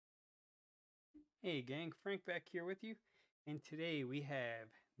Hey gang, Frank back here with you, and today we have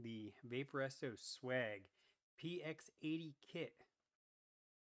the Vaporesso Swag PX80 kit.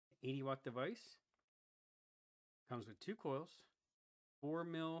 80-watt device, comes with 2 coils, 4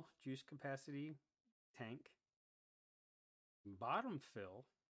 mil juice capacity tank, bottom fill,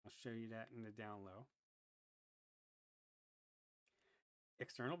 I'll show you that in the down low,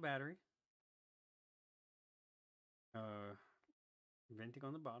 external battery, venting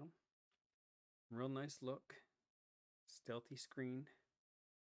on the bottom, real nice look, stealthy screen,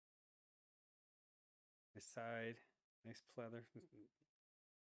 this side, nice pleather,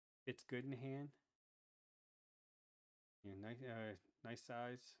 fits good in the hand. Nice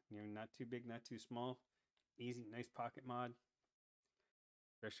size. Not too big, not too small. Easy, nice pocket mod.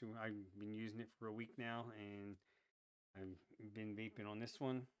 Especially when I've been using it for a week now, and I've been vaping on this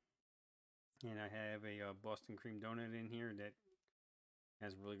one. And I have a Boston cream donut in here that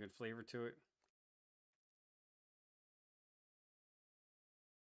has really good flavor to it.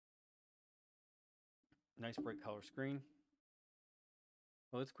 Nice bright color screen.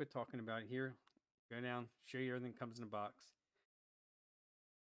 Well, let's quit talking about it here. Go down, show you everything comes in the box.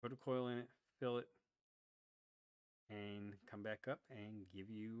 Put a coil in it, fill it, and come back up and give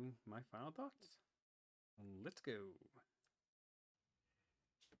you my final thoughts. Let's go.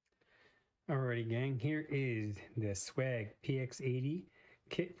 Alrighty gang, here is the Swag PX80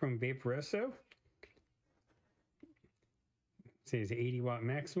 kit from Vaporesso. It says 80-watt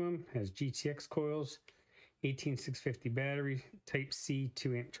maximum, has GTX coils, 18650 battery, Type C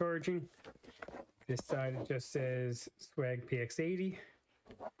 2-amp charging. This side it just says Swag PX80.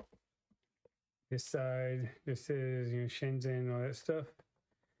 This side, this is Shenzhen, all that stuff.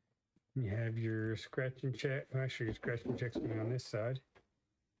 You have your scratch and check. Actually, your scratch and check's on this side.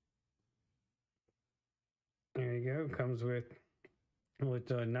 There you go. Comes with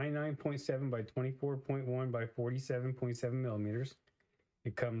 99.7 by 24.1 by 47.7 millimeters.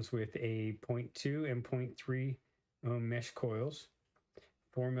 It comes with a 0.2 and 0.3 mesh coils,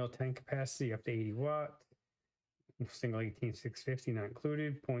 4 mil tank capacity up to 80 watts, single 18650 not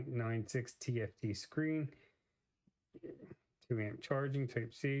included, 0.96 TFT screen, 2-amp charging,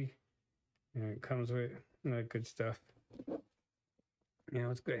 Type C. And it comes with good stuff. Now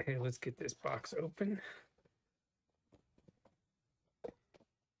let's go ahead. Let's get this box open.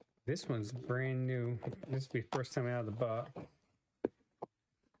 This one's brand new. This will be first time out of the box.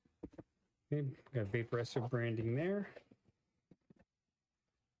 Okay, got Vaporesso branding there.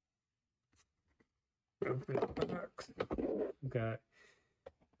 Open the box. Got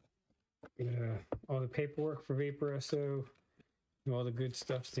all the paperwork for Vaporesso. All the good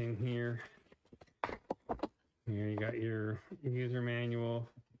stuff's in here. You got your user manual,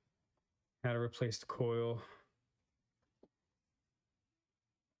 how to replace the coil.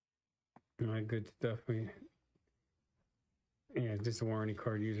 All that good stuff. Yeah, just a warranty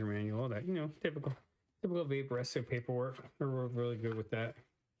card, user manual, all that, typical Vaporesso paperwork. We're really good with that.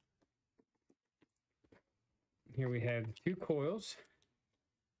 Here we have 2 coils.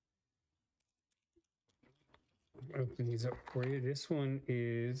 Open these up for you. This one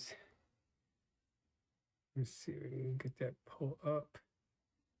is, let's see if we can get that pull up.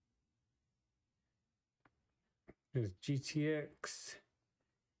 There's GTX.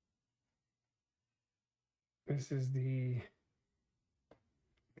 This is the,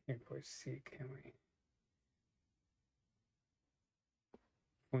 can't quite see, can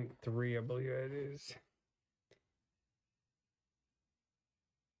we? 0.3, I believe it is.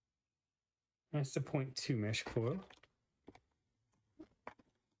 That's the 0.2 mesh coil.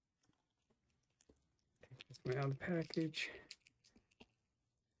 Take this one out of the package.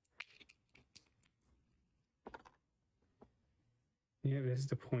 Yeah, this is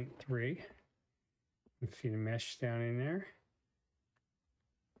the 0.3. You see the mesh down in there.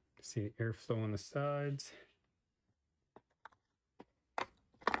 See the airflow on the sides.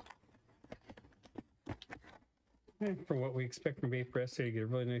 And for what we expect from Vaporesso, you get a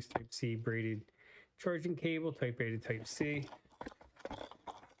really nice Type C braided charging cable, Type A to Type C.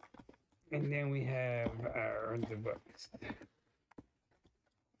 And then we have our device.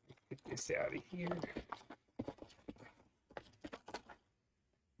 Get this out of here.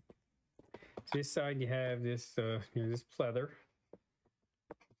 So this side you have this, this pleather,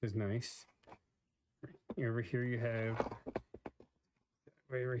 which is nice. Over here you have.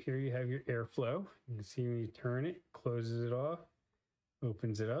 Right over here you have your airflow. You can see when you turn it, closes it off,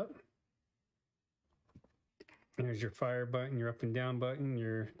 opens it up. And there's your fire button, your up and down button,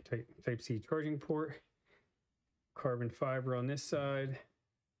 your Type C charging port, carbon fiber on this side.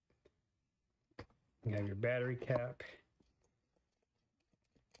 You have your battery cap.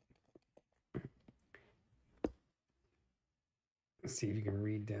 Let's see if you can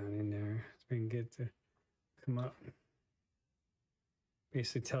read down in there. It's been good to come up.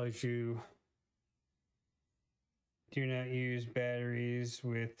 Basically tells you do not use batteries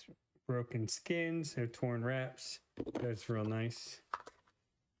with broken skins or torn wraps. That's real nice.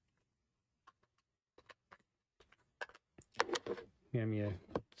 Got me a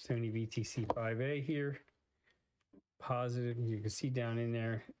Sony VTC 5A here. Positive, you can see down in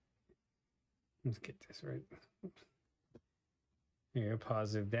there. Let's get this right. There you go,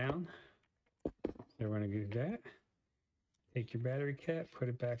 positive down. So we're going to do that. Take your battery cap, put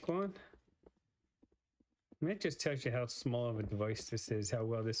it back on. And that just tells you how small of a device this is, how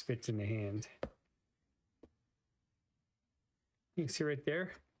well this fits in the hand. You can see right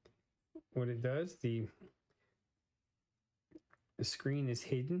there what it does. The screen is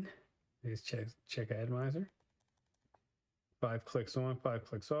hidden. Let's check atomizer. 5 clicks on, 5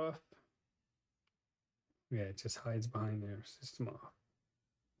 clicks off. Yeah, it just hides behind there. System off.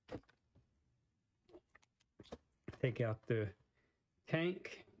 Take out the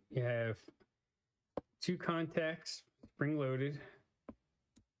tank. You have 2 contacts, spring loaded,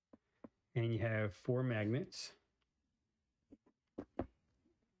 and you have 4 magnets.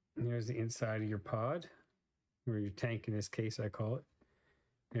 And there's the inside of your pod, or your tank in this case, I call it.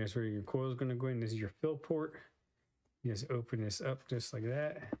 There's where your coil is going to go in. This is your fill port. You just open this up just like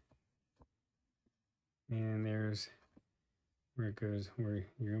that. And there's where it goes, where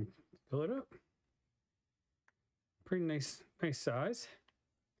you're going to fill it up. Pretty nice size.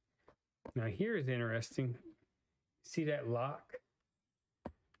 Now here is interesting. See that lock?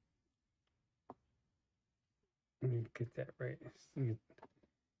 Let me get that right. You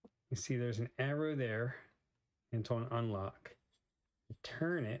see there's an arrow there, and it's on unlock. You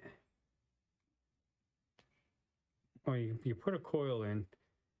turn it, or you put a coil in,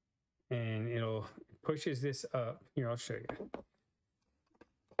 and it pushes this up. Here, I'll show you.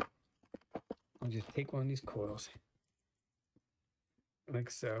 I'll just take one of these coils, like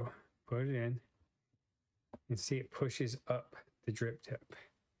so, put it in, and see it pushes up the drip tip.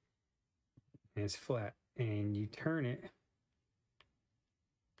 And it's flat. And you turn it,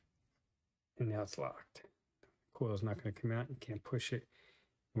 and now it's locked. The coil is not going to come out. You can't push it.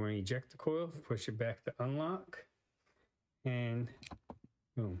 You want to eject the coil, push it back to unlock, and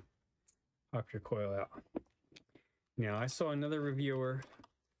boom, pop your coil out. Now, I saw another reviewer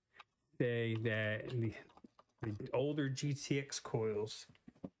say that the older GTX coils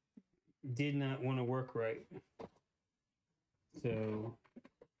did not want to work right. So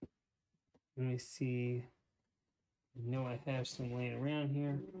let me see. I know I have some laying around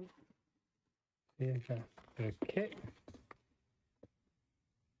here. Yeah, got a kit.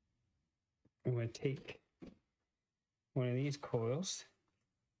 I'm going to take one of these coils.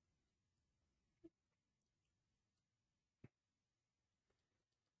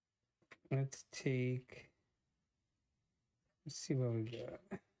 Let's see what we got.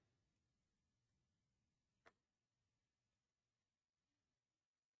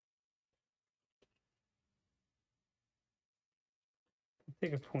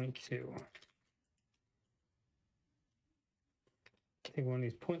 Take a 0.2. Take one of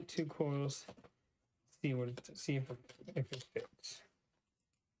these 0.2 coils. See if it fits.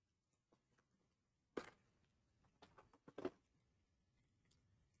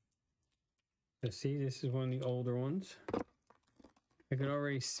 So see, this is one of the older ones. I can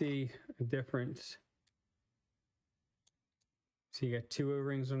already see a difference. So you got 2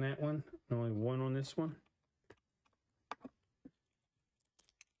 O-rings on that one, and only 1 on this one.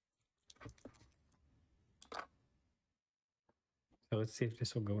 So let's see if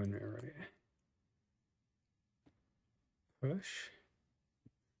this will go in there right. Push.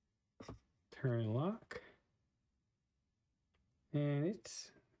 Turn lock. And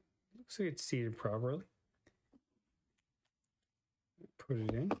looks like it's seated properly. Put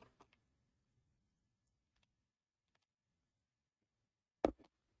it in.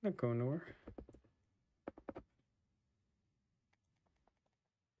 Not going nowhere.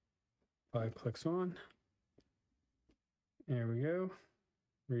 Five clicks on. There we go.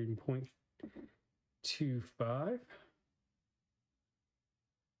 Reading 0.25.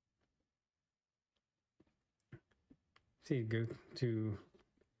 So you go to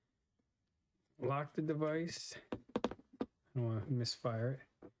lock the device. I don't want to misfire it.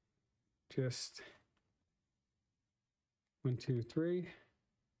 Just 1, 2, 3.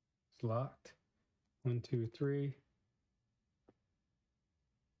 It's locked. 1, 2, 3.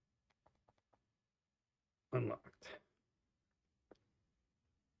 Unlocked.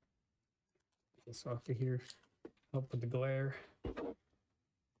 This off of here. Help with the glare.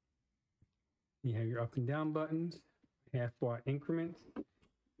 You have your up and down buttons half-watt increments.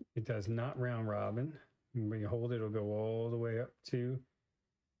 It does not round robin. When you hold it, it'll go all the way up to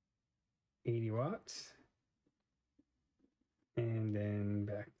 80 watts. And then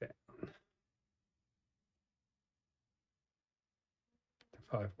back down to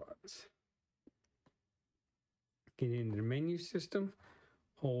 5 watts. Get into the menu system,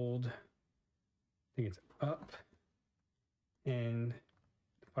 hold, I think it's up, and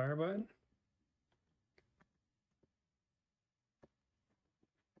the fire button.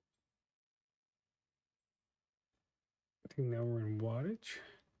 I think now we're in wattage.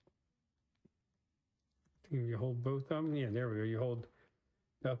 I think if you hold both of them, yeah, there we go. You hold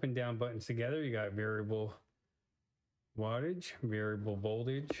the up and down buttons together, you got variable wattage, variable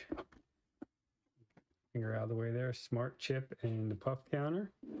voltage. Finger out of the way there, smart chip and the puff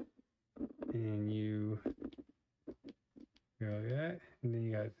counter. And you go like that. And then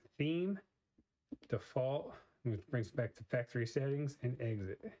you got theme, default, which brings back to factory settings, and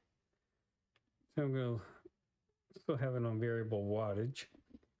exit. So I'm going to still have it on variable wattage.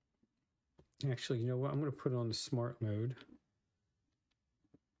 Actually, you know what? I'm going to put it on the smart mode.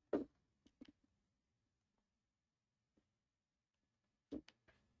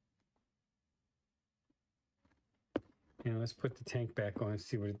 And let's put the tank back on and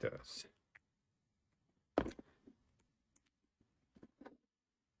see what it does.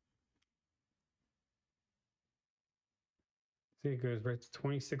 See, it goes right to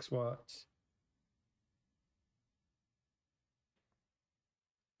 26 watts.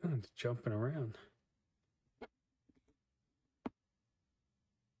 Oh, it's jumping around.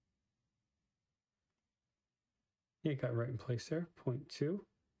 Yeah, it got right in place there, 0.2.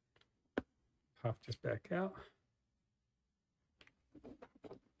 Pop this back out.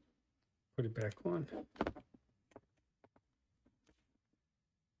 Put it back on.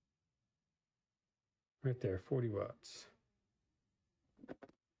 Right there, 40 watts.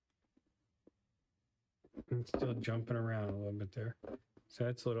 And it's still jumping around a little bit there. So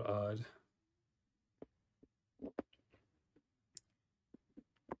that's a little odd.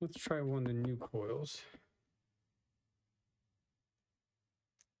 Let's try one of the new coils.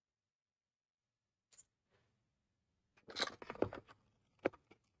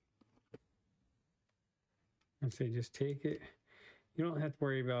 And say just take it. You don't have to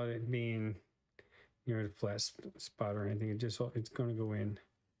worry about it being, you know, the flat spot or anything. It's going to go in.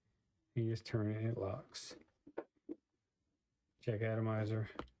 You just turn it and it locks. Check atomizer.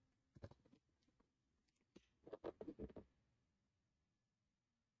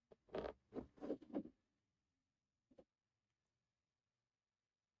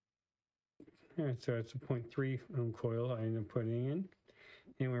 All right, so it's a 0.3 ohm coil I ended up putting in,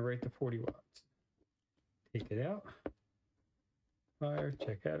 and we're right to 40 watts. Take it out. Fire,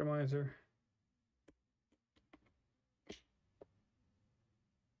 check atomizer.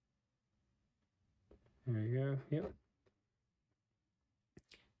 There you go. Yep.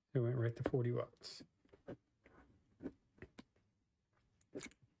 It went right to 40 watts.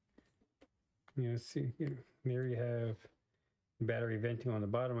 Let's see. There you have battery venting on the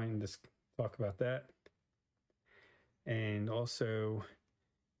bottom. I can just talk about that. And also,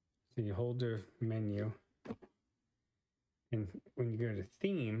 so you hold the menu. And when you go to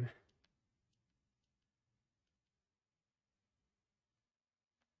theme,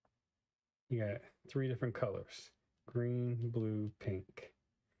 you got 3 different colors: green, blue, pink,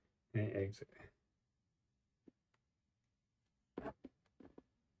 and exit.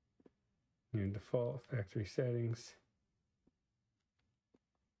 Your default factory settings.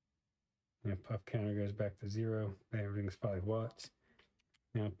 And puff counter goes back to 0. Everything's 5 watts.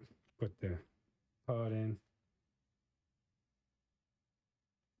 Now put the pod in.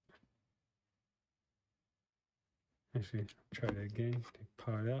 Actually, try that again. Take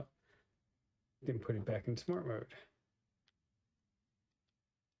pod out. Then put it back in smart mode.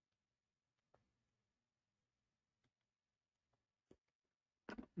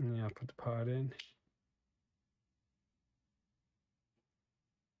 Now put the pod in.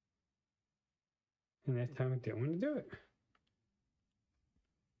 And that time it didn't want to do it.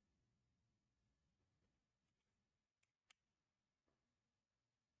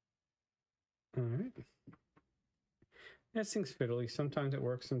 All right. That thing's fiddly. Sometimes it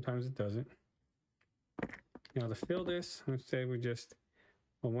works, sometimes it doesn't. Now to fill this, let's say we just,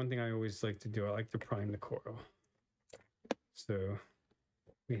 well, one thing I always like to do, I like to prime the coil. So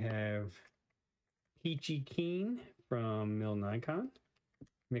we have Peachy Keen from Mill Nikon.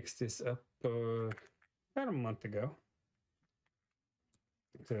 Mixed this up about a month ago.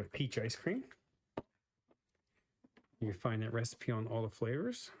 It's a peach ice cream. You can find that recipe on all the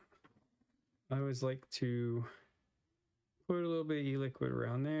flavors. I always like to put a little bit of e-liquid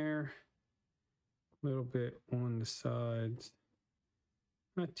around there, a little bit on the sides,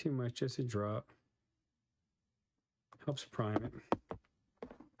 not too much, just a drop. Helps prime it.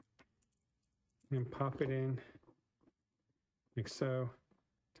 And pop it in like so.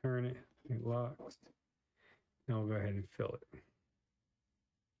 Turn it, it locks. Now we'll go ahead and fill it.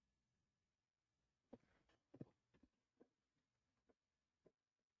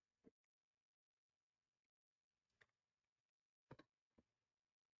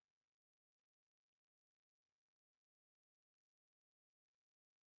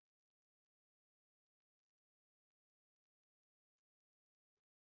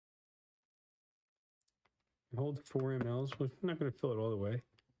 Hold 4 mLs. We're not going to fill it all the way.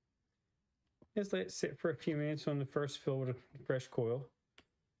 Just let it sit for a few minutes on the first fill with a fresh coil.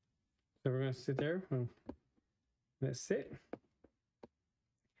 So we're going to sit there. Let it sit.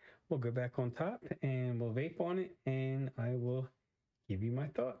 We'll go back on top and we'll vape on it, and I will give you my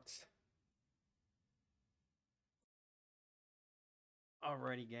thoughts.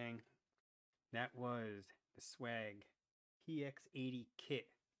 Alrighty, gang. That was the Swag PX80 kit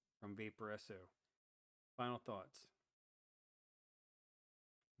from Vaporesso. Final thoughts.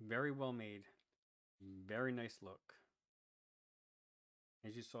 Very well made. Very nice look.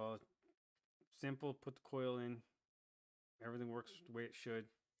 As you saw, simple, put the coil in. Everything works the way it should.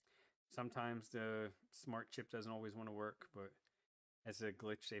 Sometimes the smart chip doesn't always want to work, but that's a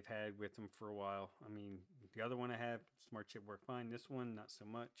glitch they've had with them for a while. I mean, the other one I have, smart chip worked fine. This one, not so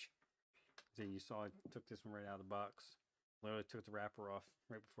much. So you saw I took this one right out of the box. Literally took the wrapper off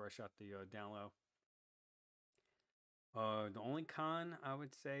right before I shot the down low. The only con, I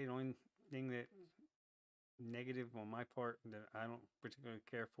would say, the only thing that negative on my part that I don't particularly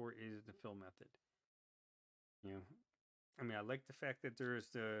care for is the fill method. You know, I mean, I like the fact that there's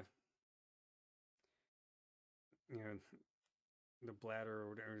the, you know, the bladder or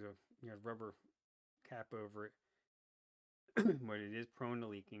whatever, the, you know, rubber cap over it, but it is prone to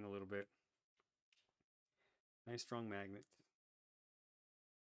leaking a little bit. Nice strong magnet.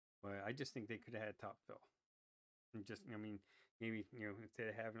 But I just think they could have had top fill. And just, I mean, maybe, you know, instead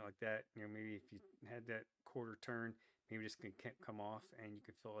of having it like that, you know, maybe if you had that quarter turn, maybe just can come off and you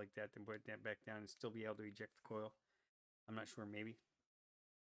could fill it like that, then put that back down and still be able to eject the coil. I'm not sure, maybe.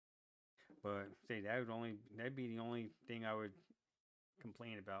 But say that'd be the only thing I would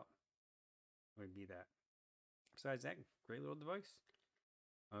complain about, would be that. Besides that, great little device.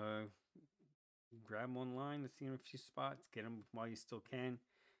 Grab them online to see them in a few spots, get them while you still can.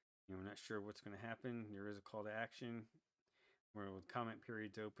 You know, not sure what's going to happen. There is a call to action where with comment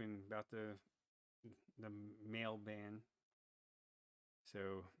periods open about the mail ban.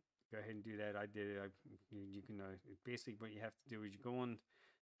 So go ahead and do that. I did it. You can basically what you have to do is you go on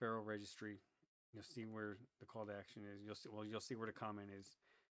Federal Registry. You'll see where the call to action is. You'll see where the comment is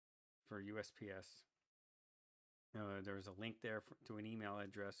for USPS. There's a link there to an email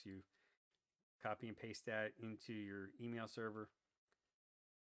address. You copy and paste that into your email server.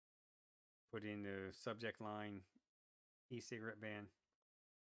 Put in the subject line, e-cigarette ban.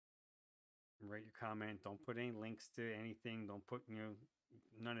 Write your comment. Don't put any links to anything. Don't put, you know,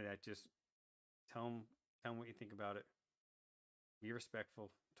 none of that. Just tell them what you think about it. Be respectful.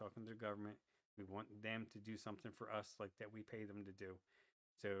 Talking to the government. We want them to do something for us like that we pay them to do.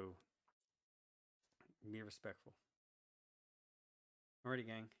 So be respectful. Alrighty,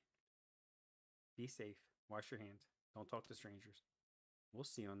 gang. Be safe. Wash your hands. Don't talk to strangers. We'll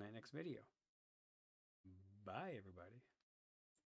see you on that next video. Bye, everybody.